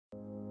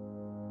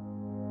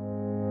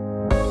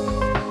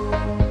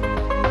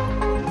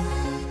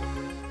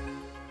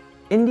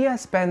India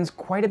spends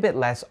quite a bit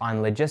less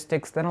on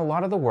logistics than a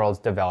lot of the world's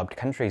developed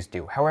countries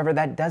do. However,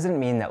 that doesn't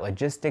mean that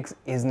logistics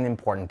isn't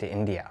important to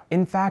India.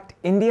 In fact,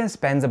 India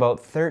spends about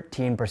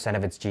 13%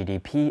 of its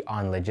GDP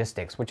on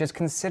logistics, which is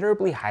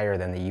considerably higher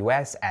than the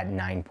US at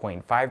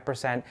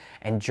 9.5%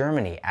 and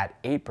Germany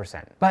at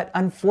 8%. But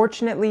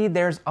unfortunately,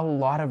 there's a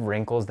lot of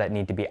wrinkles that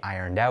need to be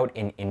ironed out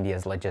in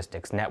India's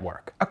logistics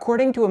network.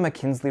 According to a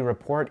McKinsey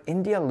report,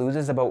 India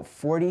loses about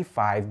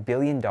 $45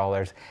 billion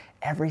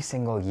every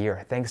single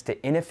year thanks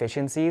to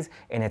inefficiencies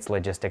in its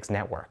logistics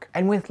network.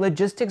 And with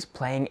logistics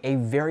playing a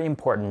very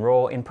important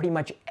role in pretty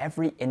much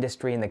every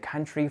industry in the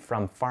country,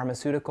 from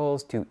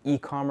pharmaceuticals to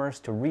e-commerce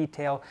to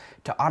retail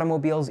to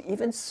automobiles,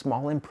 even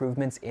small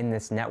improvements in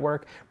this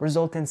network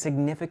result in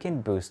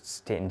significant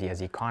boosts to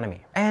India's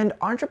economy. And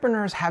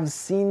entrepreneurs have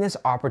seen this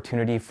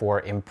opportunity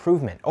for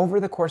improvement. Over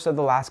the course of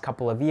the last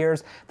couple of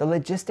years, the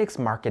logistics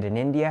market in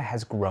India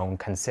has grown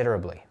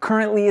considerably.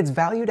 Currently, it's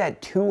valued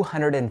at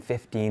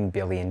 $215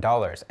 billion.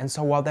 And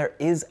so while there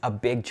is a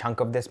big chunk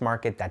of this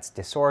market that's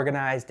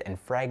disorganized and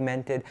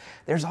fragmented,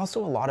 there's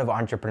also a lot of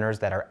entrepreneurs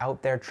that are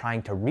out there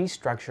trying to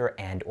restructure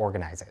and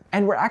organize it.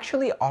 And we're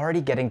actually already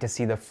getting to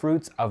see the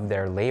fruits of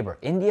their labor.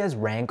 India's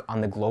rank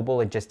on the Global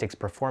Logistics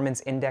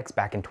Performance Index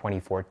back in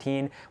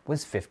 2014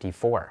 was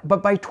 54.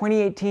 But by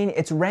 2018,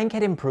 its rank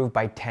had improved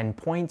by 10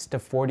 points to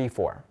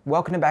 44.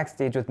 Welcome to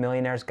Backstage with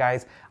Millionaires,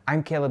 guys.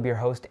 I'm Caleb, your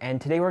host,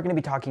 and today we're going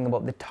to be talking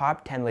about the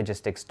top 10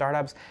 logistics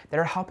startups that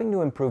are helping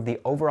to improve the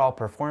overall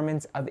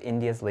performance of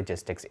India's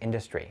logistics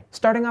industry.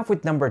 Starting off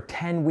with number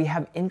 10, we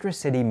have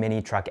intracity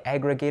mini truck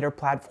aggregator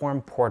platform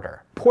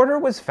Porter. Porter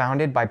was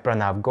founded by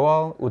Pranav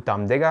Goel,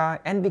 Uttam Digga,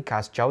 and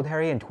Vikas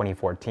Choudhary in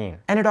 2014.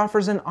 And it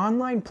offers an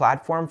online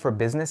platform for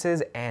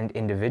businesses and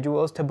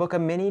individuals to book a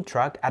mini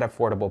truck at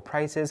affordable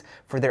prices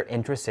for their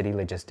intracity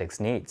logistics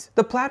needs.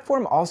 The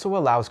platform also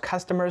allows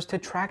customers to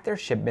track their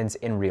shipments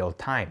in real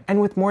time. And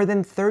with more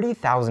than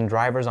 30,000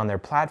 drivers on their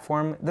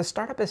platform, the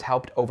startup has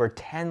helped over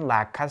 10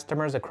 lakh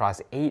customers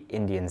across 8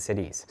 Indian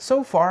cities.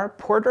 So far,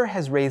 Porter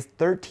has raised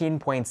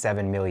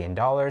 $13.7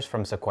 million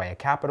from Sequoia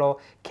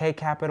Capital, K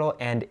Capital,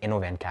 and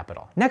InnoVen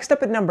Capital. Next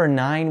up at number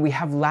 9, we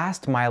have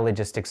last mile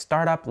logistics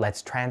startup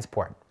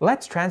LetsTransport.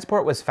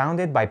 LetsTransport was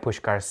founded by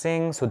Pushkar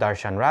Singh,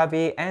 Sudarshan,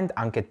 Ravi, and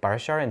Ankit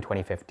Parasher in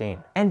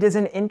 2015, and is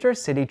an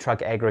intercity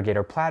truck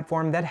aggregator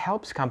platform that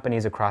helps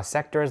companies across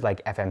sectors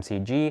like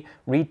FMCG,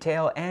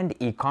 retail, and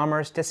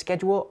e-commerce to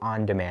schedule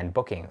on-demand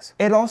bookings.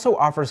 It also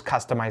offers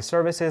customized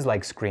services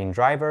like screen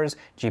drivers,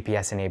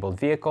 GPS-enabled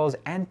vehicles,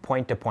 and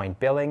point-to-point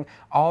billing,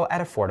 all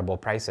at affordable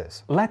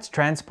prices.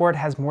 LetsTransport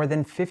has more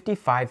than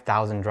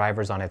 55,000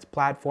 drivers on its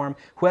platform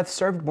who have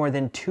served more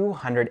than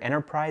 200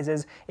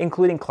 enterprises,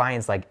 including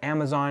clients like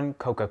Amazon,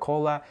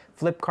 Coca-Cola,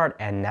 Flipkart,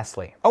 and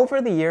Nestle.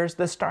 Over the years,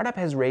 the startup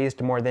has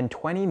raised more than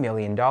 $20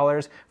 million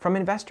from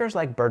investors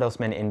like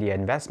Bertelsmann India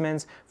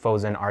Investments,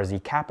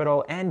 Fosun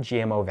Capital, and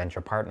GMO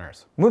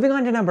VenturePartners. Moving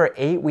on to number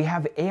 8, we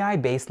have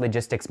AI-based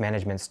logistics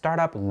management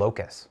startup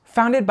Locus.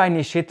 Founded by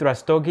Nishit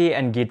Rastogi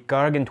and Geet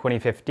Garg in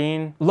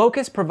 2015,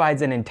 Locus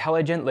provides an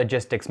intelligent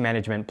logistics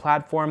management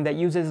platform that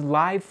uses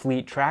live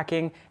fleet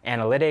tracking,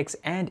 analytics,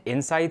 and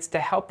insights to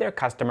help their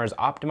customers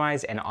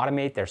optimize and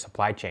automate their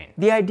supply chain.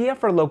 The idea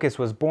for Locus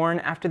was born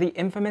after the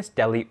infamous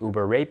Delhi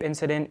Uber rape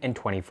incident in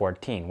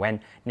 2014, when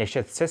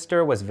Nishit's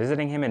sister was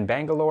visiting him in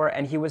Bangalore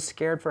and he was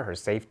scared for her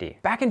safety.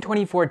 Back in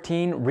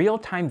 2014,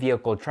 real-time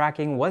vehicle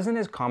tracking wasn't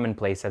as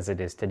commonplace as it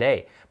is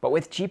today, but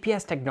with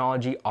GPS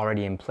technology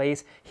already in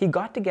place, he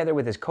got together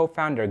with his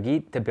co-founder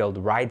Geet to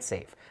build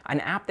RideSafe,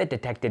 an app that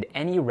detected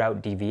any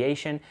route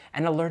deviation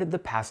and alerted the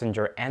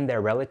passenger and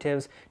their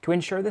relatives to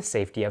ensure the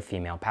safety of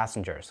female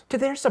passengers. To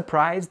their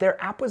surprise,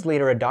 their app was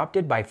later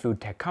adopted by food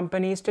tech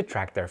companies to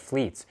track their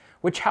fleets,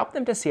 which helped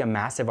them to see a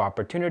massive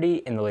opportunity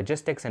in the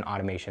logistics and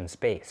automation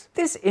space.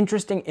 This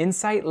interesting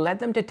insight led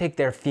them to take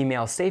their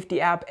female safety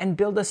app and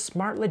build a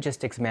smart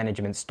logistics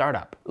management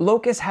startup.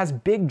 Locus has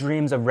big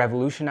dreams of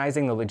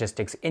revolutionizing the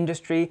logistics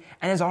industry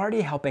and is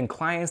already helping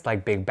clients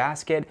like Big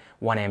Basket,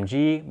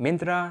 1MG,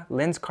 Myntra,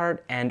 Lenskart,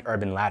 and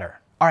Urban Ladder.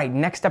 Alright,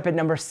 next up at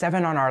number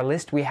 7 on our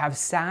list, we have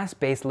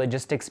SaaS-based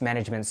logistics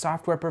management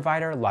software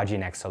provider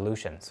Loginext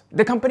Solutions.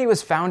 The company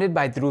was founded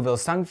by Dhruvil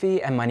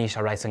Sangvi and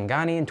Manisha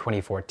Raisangani in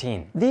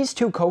 2014. These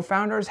two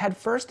co-founders had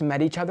first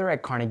met each other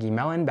at Carnegie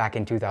Mellon back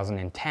in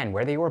 2010,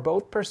 where they were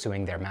both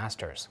pursuing their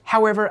masters.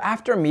 However,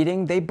 after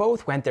meeting, they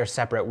both went their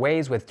separate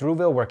ways, with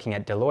Dhruvil working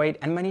at Deloitte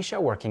and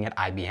Manisha working at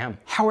IBM.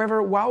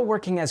 However, while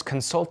working as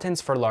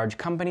consultants for large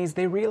companies,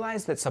 they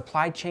realized that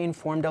supply chain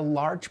formed a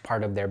large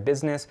part of their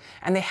business,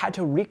 and they had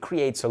to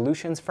recreate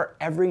solutions for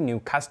every new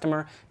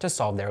customer to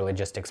solve their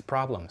logistics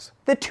problems.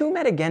 The two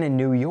met again in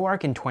New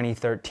York in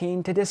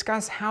 2013 to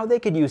discuss how they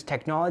could use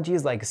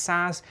technologies like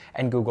SaaS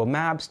and Google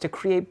Maps to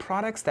create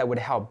products that would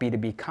help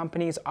B2B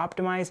companies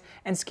optimize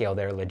and scale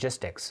their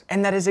logistics.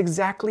 And that is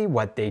exactly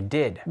what they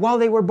did. While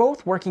they were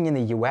both working in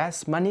the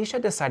US,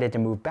 Manisha decided to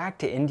move back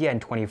to India in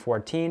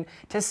 2014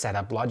 to set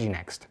up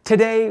Loginext.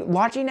 Today,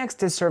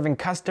 Loginext is serving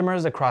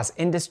customers across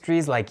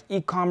industries like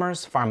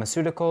e-commerce,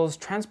 pharmaceuticals,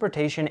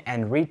 transportation,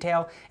 and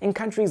retail in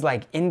countries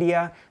like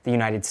India, the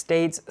United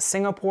States,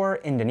 Singapore,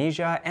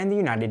 Indonesia, and the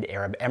United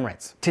Arab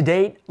Emirates. To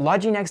date,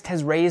 Loginext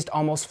has raised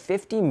almost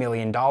 $50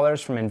 million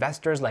from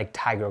investors like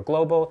Tiger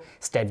Global,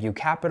 Steadview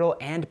Capital,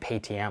 and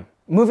Paytm.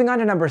 Moving on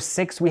to number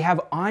 6, we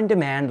have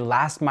on-demand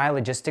last-mile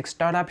logistics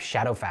startup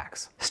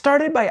Shadowfax.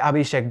 Started by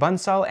Abhishek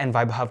Bansal and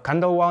Vaibhav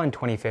Khandelwal in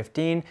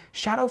 2015,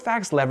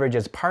 Shadowfax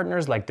leverages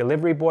partners like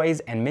delivery boys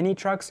and mini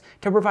trucks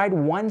to provide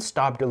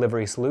one-stop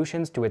delivery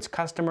solutions to its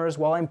customers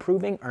while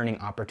improving earning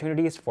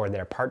opportunities for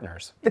their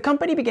partners. The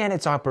company began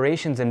its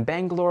operations in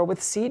Bangalore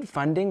with seed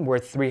funding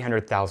worth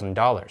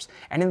 $300,000,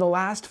 and in the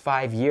last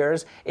 5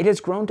 years, it has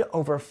grown to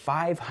over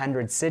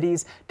 500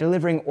 cities,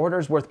 delivering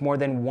orders worth more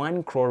than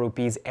 1 crore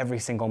rupees every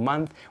single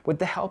month with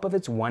the help of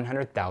its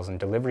 100,000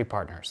 delivery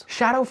partners.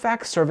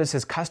 Shadowfax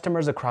services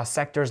customers across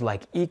sectors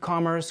like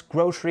e-commerce,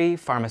 grocery,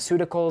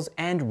 pharmaceuticals,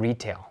 and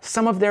retail.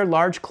 Some of their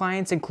large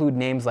clients include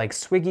names like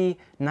Swiggy,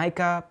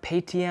 Nykaa,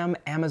 Paytm,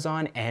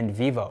 Amazon, and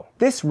Vivo.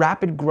 This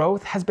rapid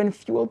growth has been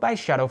fueled by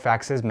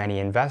Shadowfax's many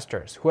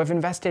investors, who have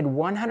invested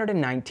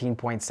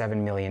 $119.7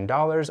 million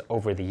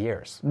over the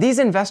years. These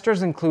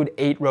investors include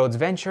 8 Roads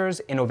Ventures,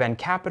 InnoVen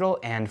Capital,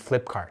 and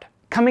Flipkart.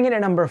 Coming in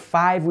at number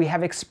 5, we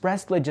have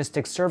express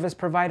logistics service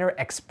provider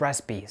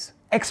ExpressBees.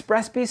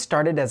 ExpressBees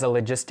started as a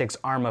logistics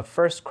arm of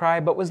FirstCry,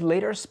 but was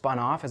later spun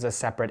off as a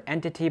separate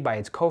entity by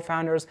its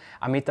co-founders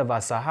Amitava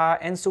Saha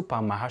and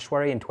Supam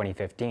Maheshwari in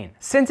 2015.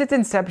 Since its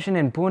inception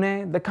in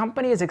Pune, the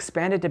company has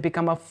expanded to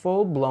become a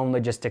full-blown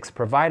logistics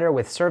provider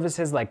with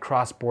services like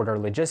cross-border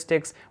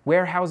logistics,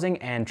 warehousing,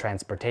 and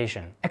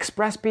transportation.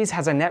 ExpressBees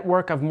has a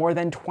network of more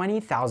than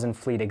 20,000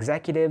 fleet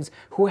executives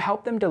who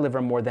help them deliver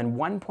more than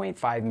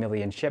 1.5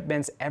 million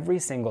shipments every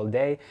single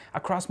day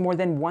across more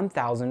than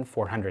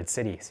 1,400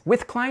 cities.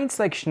 With clients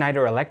like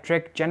Schneider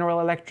Electric,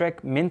 General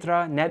Electric,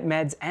 Myntra,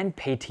 NetMeds, and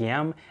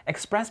Paytm,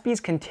 ExpressBees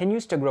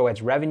continues to grow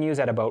its revenues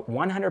at about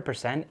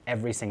 100%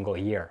 every single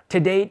year. To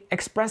date,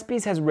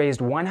 ExpressBees has raised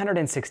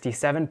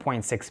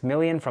 $167.6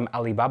 million from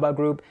Alibaba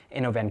Group,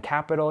 InnoVen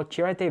Capital,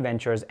 Chirate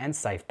Ventures, and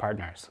Saif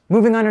Partners.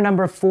 Moving on to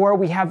number 4,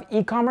 we have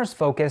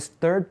e-commerce-focused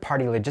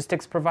third-party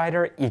logistics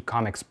provider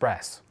Ecom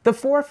Express. The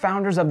 4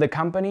 founders of the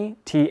company,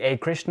 T.A.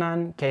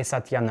 Krishnan, K.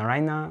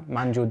 Satyanarayana,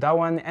 Manju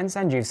Dhawan, and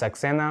Sanjeev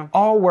Saxena,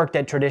 all worked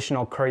at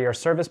traditional courier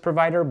service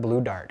provider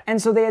Blue Dart.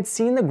 And so they had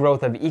seen the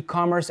growth of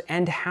e-commerce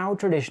and how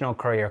traditional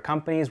courier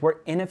companies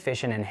were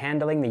inefficient in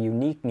handling the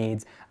unique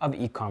needs of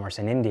e-commerce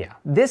in India.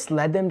 This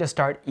led them to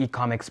start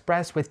Ecom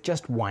Express with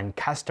just 1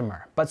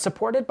 customer. But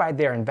supported by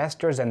their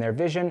investors and their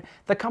vision,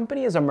 the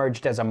company has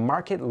emerged as a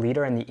market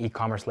leader in the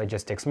e-commerce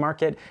logistics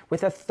market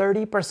with a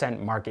 30%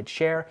 market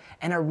share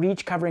and a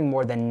reach covering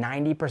more than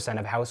 90%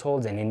 of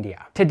households in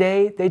India.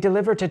 Today, they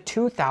deliver to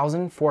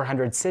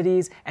 2,400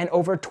 cities and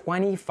over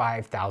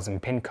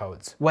 25,000 PIN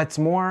codes. What's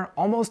more,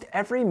 almost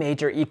every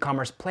major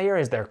e-commerce player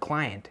is their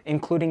client,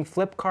 including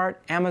Flipkart,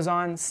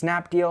 Amazon,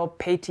 Snapdeal,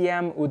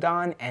 Paytm,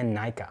 Udaan, and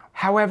Nykaa.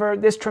 However,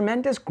 this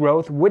tremendous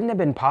growth wouldn't have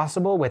been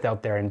possible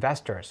without their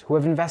investors, who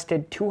have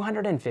invested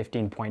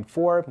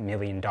 $215.4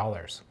 million.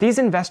 These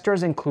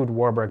investors include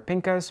Warburg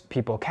Pincus,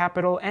 People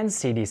Capital, and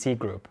CDC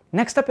Group.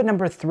 Next up at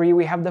number 3,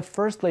 we have the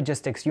first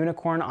logistics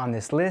unicorn on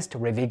this list,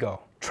 Rivigo.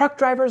 Truck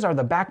drivers are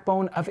the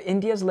backbone of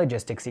India's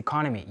logistics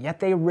economy, yet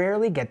they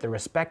rarely get the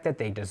respect that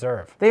they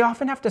deserve. They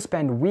often have to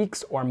spend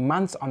weeks or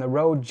months on the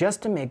road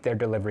just to make their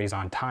deliveries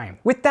on time.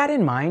 With that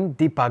in mind,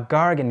 Deepak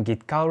Garg and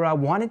Geet Kalra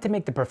wanted to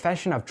make the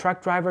profession of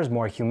truck drivers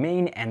more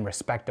humane and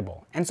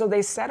respectable, and so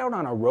they set out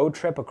on a road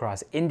trip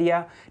across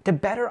India to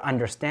better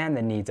understand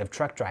the needs of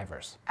truck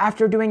drivers.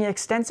 After doing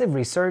extensive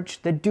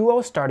research, the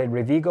duo started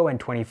Rivigo in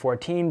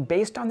 2014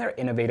 based on their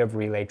innovative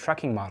relay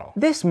trucking model.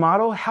 This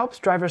model helps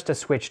drivers to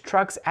switch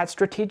trucks at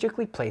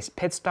strategically placed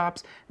pit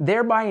stops,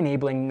 thereby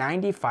enabling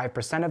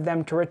 95% of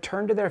them to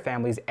return to their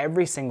families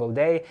every single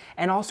day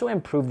and also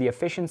improve the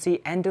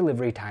efficiency and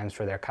delivery times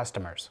for their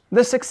customers.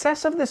 The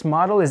success of this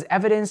model is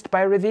evidenced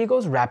by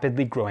Rivigo's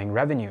rapidly growing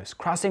revenues,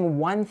 crossing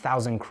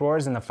 1,000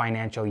 crores in the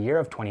financial year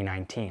of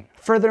 2019.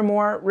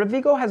 Furthermore,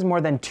 Rivigo has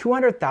more than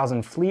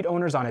 200,000 fleet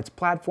owners on its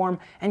platform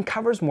and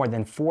covers more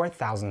than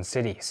 4,000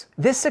 cities.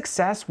 This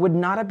success would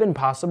not have been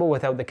possible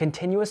without the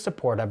continuous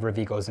support of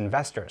Rivigo's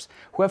investors,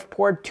 who have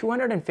poured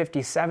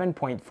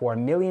 $257.4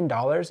 million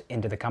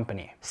into the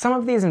company. Some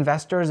of these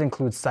investors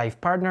include Saif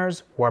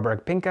Partners,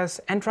 Warburg Pincus,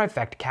 and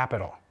Trifect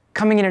Capital.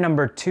 Coming in at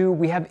number 2,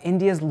 we have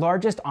India's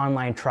largest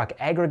online truck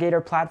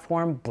aggregator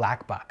platform,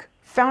 BlackBuck.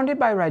 Founded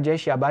by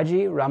Rajesh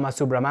Yabaji, Rama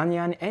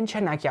Subramanian, and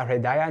Chanakya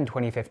Hridaya in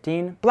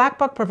 2015,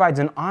 BlackBuck provides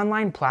an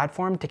online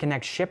platform to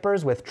connect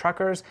shippers with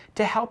truckers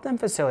to help them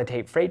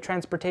facilitate freight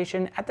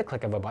transportation at the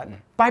click of a button.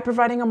 By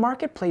providing a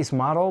marketplace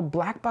model,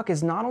 BlackBuck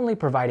is not only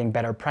providing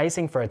better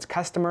pricing for its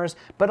customers,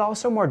 but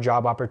also more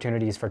job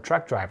opportunities for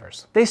truck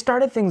drivers. They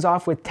started things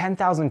off with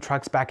 10,000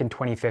 trucks back in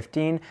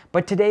 2015,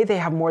 but today they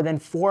have more than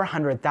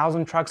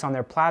 400,000 trucks on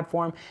their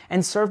platform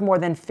and serve more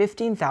than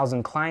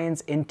 15,000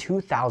 clients in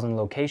 2,000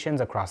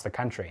 locations across the country.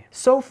 country.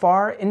 So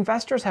far,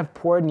 investors have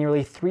poured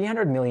nearly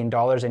 $300 million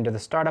into the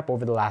startup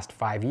over the last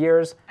 5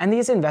 years, and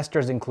these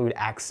investors include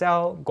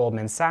Accel,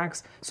 Goldman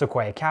Sachs,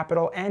 Sequoia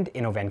Capital, and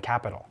InnoVen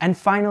Capital. And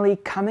finally,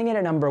 coming in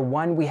at number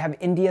 1, we have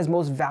India's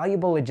most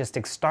valuable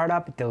logistics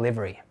startup,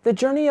 Delhivery. The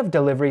journey of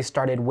Delhivery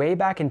started way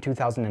back in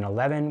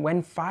 2011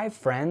 when 5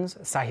 friends,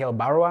 Sahil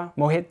Barua,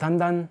 Mohit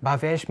Tandon,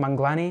 Bhavesh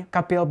Manglani,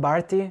 Kapil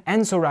Bharti,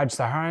 and Suraj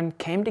Saharan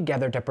came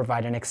together to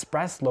provide an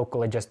express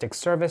local logistics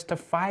service to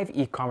 5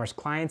 e-commerce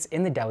clients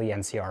in the Delhi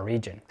NCR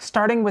region.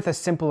 Starting with a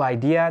simple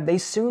idea, they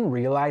soon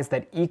realized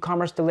that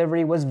e-commerce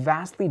delivery was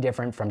vastly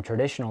different from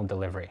traditional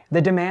delivery.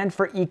 The demand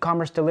for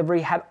e-commerce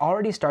delivery had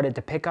already started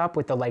to pick up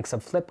with the likes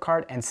of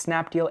Flipkart and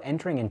Snapdeal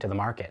entering into the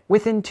market.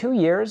 Within 2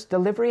 years,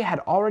 Delhivery had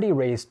already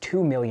raised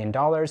 $2 million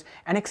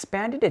and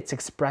expanded its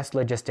express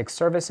logistics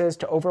services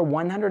to over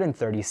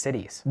 130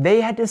 cities.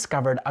 They had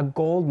discovered a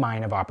gold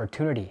mine of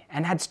opportunity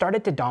and had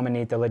started to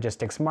dominate the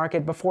logistics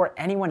market before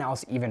anyone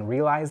else even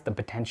realized the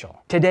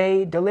potential.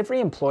 Today,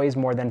 Delhivery employs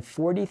more than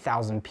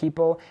 40,000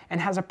 people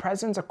and has a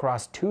presence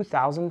across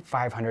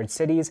 2,500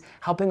 cities,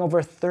 helping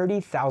over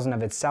 30,000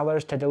 of its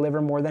sellers to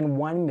deliver more than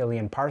 1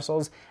 million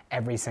parcels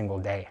every single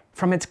day.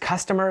 From its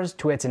customers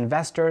to its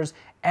investors,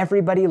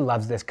 everybody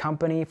loves this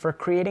company for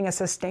creating a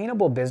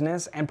sustainable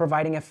business and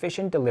providing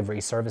efficient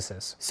delivery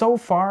services. So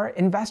far,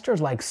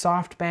 investors like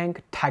SoftBank,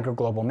 Tiger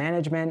Global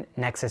Management,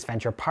 Nexus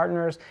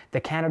VenturePartners,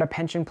 the Canada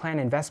Pension Plan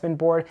Investment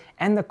Board,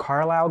 and the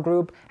Carlyle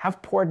Group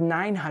have poured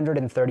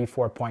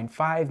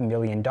 $934.5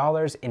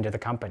 million into the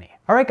company.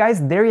 Alright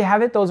guys, there you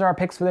have it. Those are our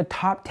picks for the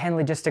top 10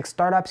 logistics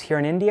startups here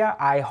in India.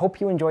 I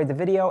hope you enjoyed the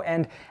video,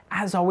 and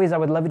as always, I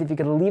would love it if you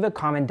could leave a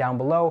comment down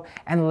below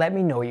and let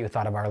me know what you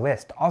thought of our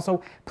list.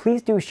 Also,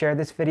 please do share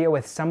this video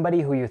with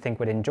somebody who you think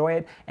would enjoy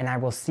it, and I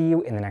will see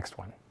you in the next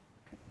one.